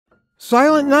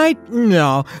Silent night?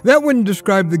 No, that wouldn't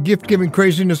describe the gift-giving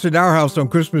craziness at our house on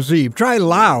Christmas Eve. Try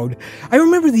loud. I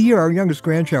remember the year our youngest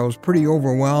grandchild was pretty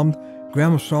overwhelmed.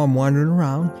 Grandma saw him wandering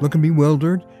around, looking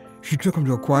bewildered. She took him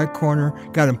to a quiet corner,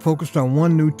 got him focused on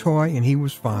one new toy, and he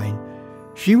was fine.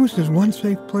 She was his one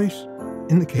safe place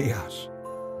in the chaos.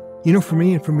 You know, for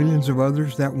me and for millions of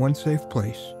others, that one safe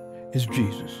place is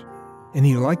Jesus. And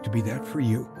he'd like to be that for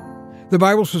you. The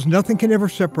Bible says nothing can ever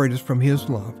separate us from his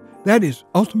love. That is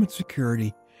ultimate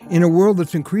security in a world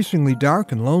that's increasingly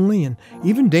dark and lonely and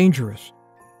even dangerous.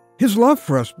 His love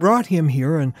for us brought him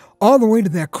here and all the way to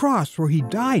that cross where he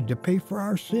died to pay for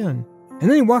our sin. And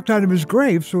then he walked out of his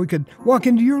grave so he could walk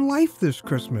into your life this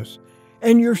Christmas.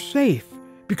 And you're safe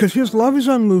because his love is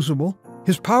unloseable,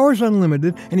 his power is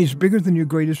unlimited, and he's bigger than your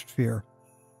greatest fear.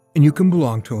 And you can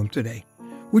belong to him today.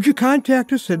 Would you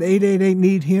contact us at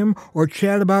 888-NEED-HIM or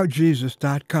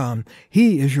chataboutjesus.com?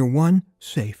 He is your one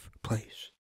safe place.